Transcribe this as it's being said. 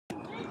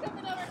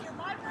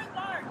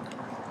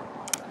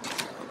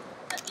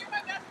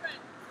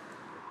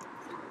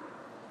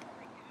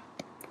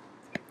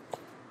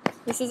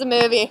This is a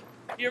movie.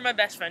 You're my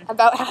best friend.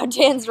 About how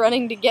Dan's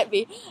running to get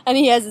me, and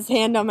he has his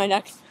hand on my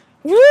neck.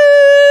 Woo!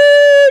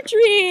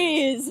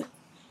 Trees!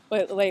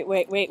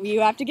 Wait.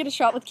 You have to get a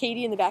shot with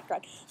Katie in the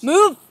background.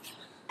 Move!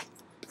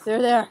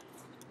 They're there.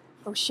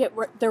 Oh shit,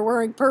 they're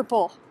wearing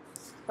purple.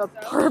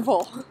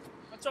 Purple.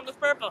 What's wrong with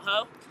purple,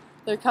 ho?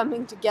 They're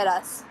coming to get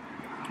us.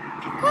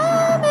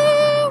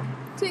 Coming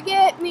to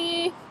get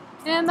me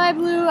and my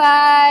blue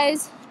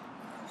eyes.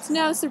 It's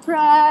no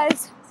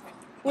surprise.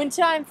 When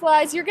time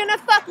flies, you're gonna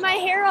fuck my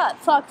hair up,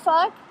 fuck.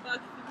 What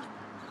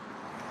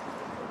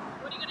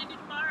are you gonna do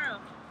tomorrow?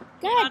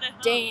 God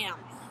damn.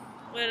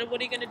 What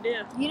are you gonna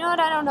do? You know what?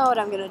 I don't know what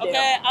I'm gonna do.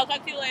 Okay, I'll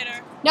talk to you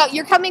later. No,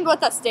 you're coming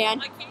with us, Dan.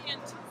 I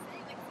can't.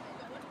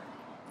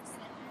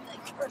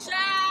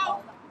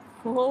 Ciao!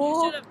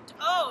 Oh. You should have.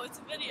 Oh, it's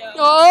a video.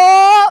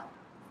 Oh.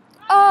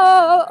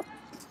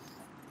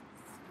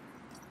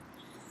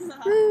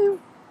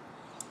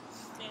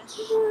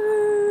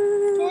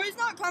 Tori's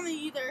not coming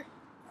either.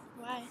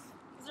 Why?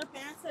 Because her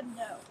parents said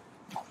no.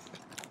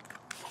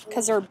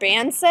 Because her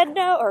band said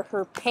no, or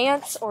her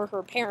pants, or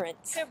her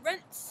parents?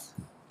 Parents.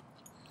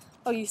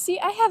 Oh, you see,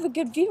 I have a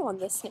good view on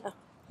this now.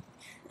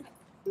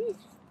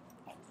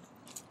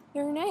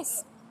 Very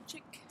nice.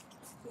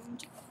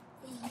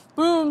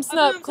 Boom,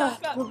 snap,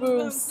 clap,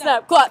 boom,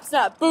 snap, clap,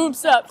 snap, boom,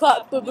 snap,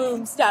 clap,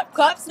 boom, snap,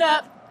 clap,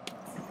 snap.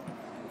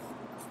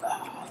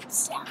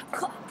 Snap,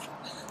 clap.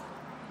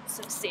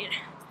 So sin.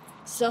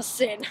 So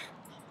sin.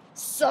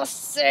 So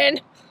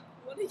sin.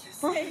 What did you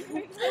say?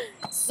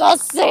 So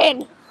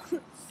sin.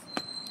 Better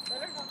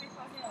not be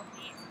talking about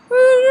me.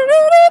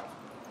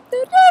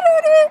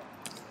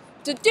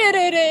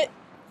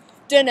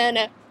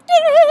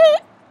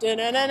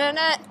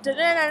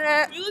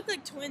 We look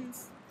like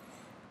twins.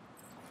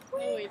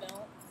 No, we don't.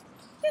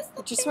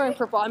 You're just wearing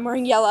purple. I'm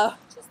wearing yellow.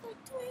 Just like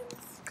twins.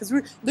 Because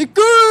we're the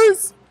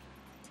girls.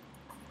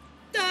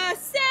 The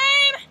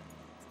same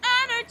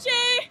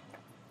energy.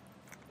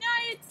 Now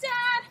you're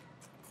dead.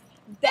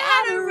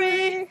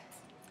 Battery.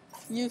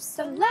 Used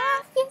to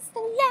laugh.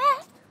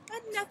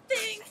 But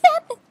nothing.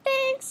 But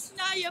things.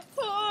 Now you're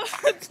poor.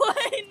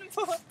 Plain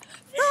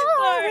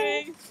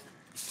boring.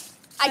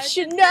 I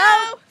should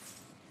know.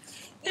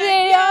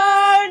 They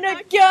are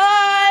not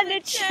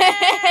gonna change.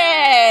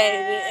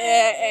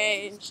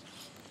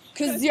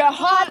 Cause you're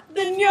hot,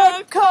 then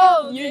you're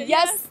cold. You're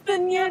yes,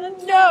 then you're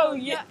no.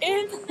 You're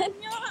in, then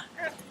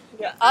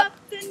you're up,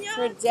 then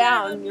you're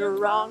down. You're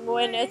wrong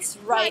when it's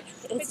right.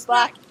 It's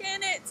black.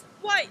 and it's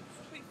white.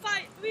 We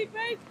fight, we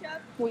break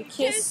up. We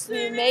kiss,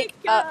 we make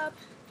up.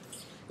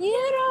 You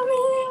don't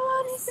really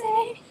wanna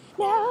say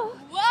no.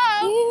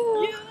 Whoa,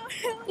 You-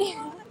 you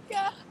wanna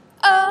go.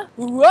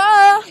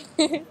 Whoa.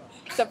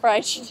 Except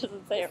for she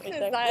doesn't say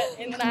everything.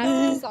 In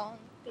that song,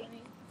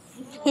 Danny.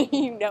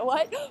 You know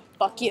what?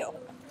 Fuck you.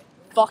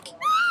 Fuck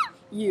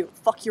you.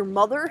 Fuck your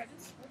mother.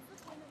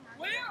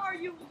 Where are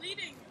you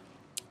leading?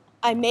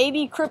 I may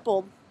be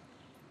crippled,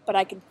 but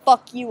I can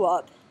fuck you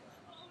up.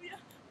 Oh yeah.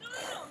 No.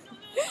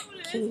 What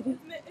it is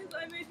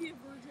I may be a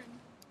virgin.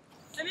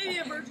 I may be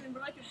a virgin,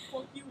 but I can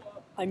fuck you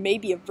up. I may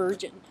be a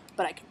virgin,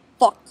 but I can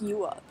fuck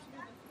you up.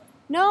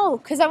 No,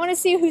 because I want to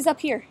see who's up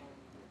here.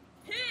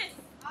 Piss.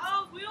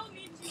 Oh, we don't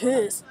need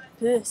to.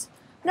 Piss.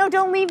 No,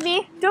 don't leave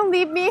me. Don't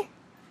leave me.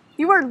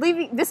 You are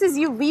leaving. This is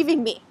you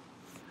leaving me.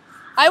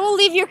 I will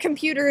leave your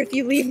computer if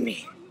you leave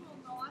me. No, you will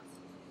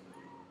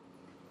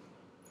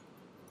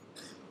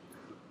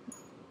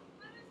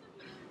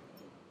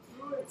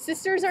not.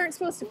 Sisters aren't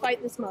supposed to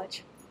fight this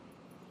much.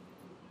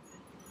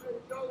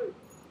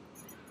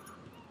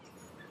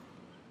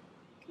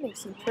 Make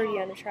some pretty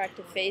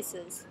unattractive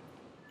faces.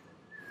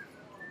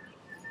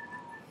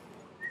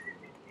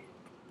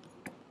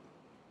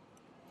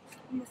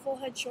 I'm a full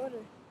head shorter.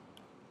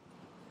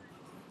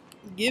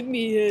 Give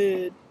me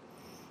it.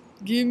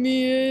 Give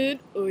me it.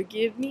 Or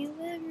give me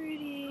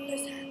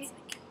liberty.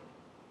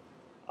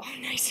 Oh,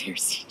 nice hair,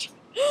 CJ.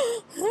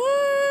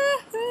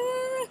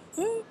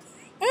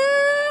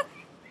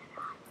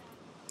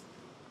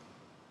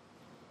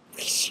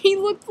 She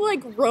looked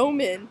like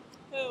Roman.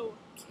 Who?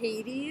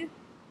 Katie?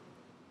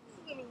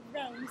 Little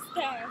round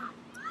star.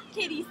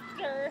 Kitty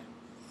stir.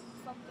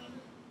 Something.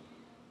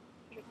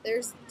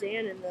 There's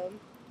Dan in them.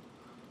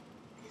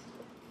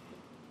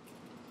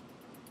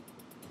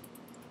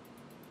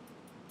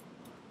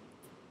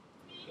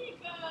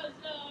 Because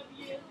of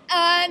you.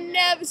 I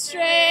never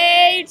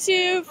stray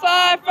too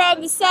far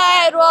from the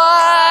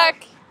sidewalk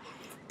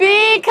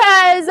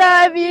because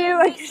of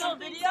you. Still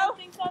video?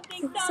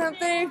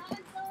 Something.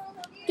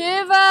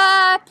 Give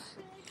up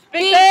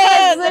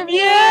because of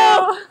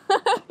you.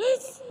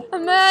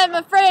 I'm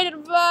afraid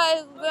of I'm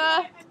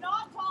not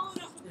tall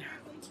enough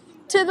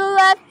to the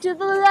left, to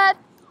the left.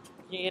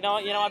 You know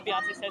what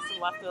Beyonce says to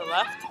the left of the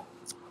left?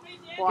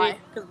 Why?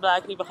 Because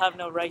black people have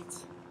no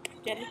rights.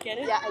 Get it?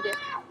 Yeah, I do.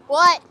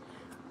 What?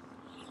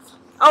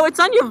 Oh, it's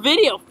on your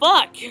video.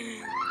 Fuck.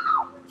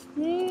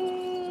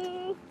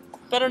 Mm,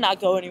 Better not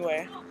go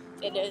anywhere.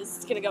 it is.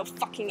 It's gonna go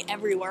fucking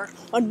everywhere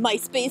on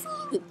MySpace.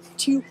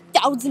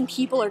 2,000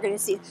 people are gonna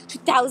see it.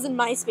 2,000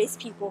 MySpace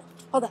people.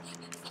 Hold on.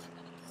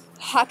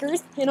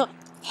 hackers, you know.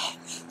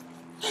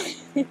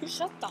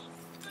 Shut the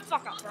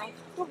fuck up,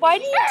 bro. Why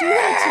do you do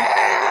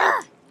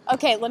that to me?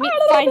 Okay, let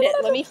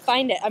me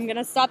find it. I'm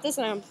gonna stop this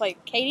and I'm gonna play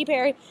Katy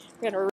Perry. We're gonna